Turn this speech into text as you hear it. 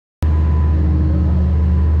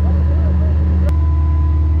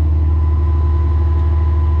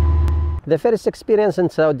The first experience in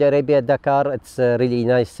Saudi Arabia, Dakar, it's a really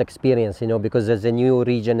nice experience, you know, because there's a new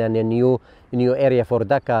region and a new area for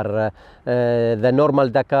Dakar. The normal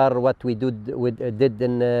Dakar, what we did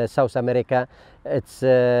in South America, it's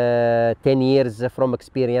 10 years from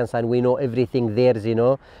experience, and we know everything there, you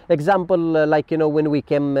know. Example, like, you know, when we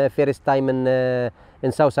came first time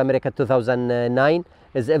in South America, 2009,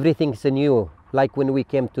 is everything's new. Like when we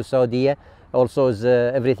came to Saudi, also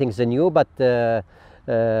everything's new, but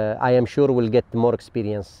I am sure we'll get more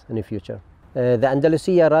experience in the future. The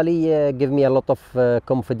Andalusia Rally give me a lot of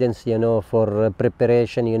confidence, you know, for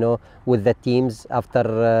preparation, you know, with the teams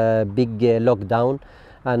after big lockdown,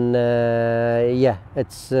 and yeah,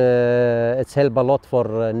 it's helped a lot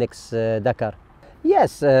for next Dakar.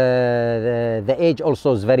 Yes, the age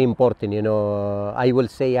also is very important, you know. I will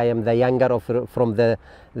say I am the younger from the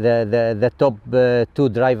top two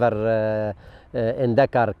driver in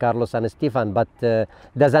Dakar, Carlos and Stephane, but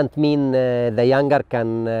doesn't mean the younger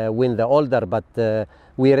can win the older, but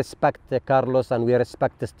we respect Carlos and we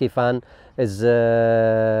respect Stephane, is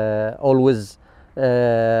always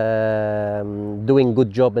doing good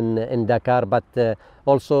job in Dakar, but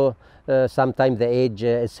also sometimes the age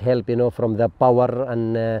is help, you know, from the power,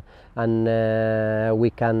 and we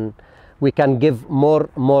can give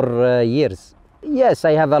more years. Yes,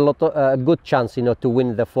 I have a good chance, you know, to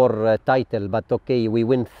win the 4 title, but okay, we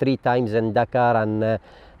win 3 times in Dakar, and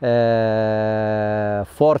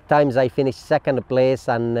 4 times I finished second place,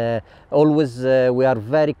 and always we are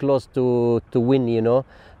very close to win, you know.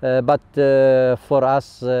 But for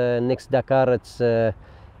us, next Dakar,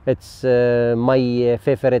 it's my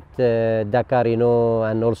favorite Dakar, you know,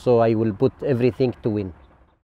 and also I will put everything to win.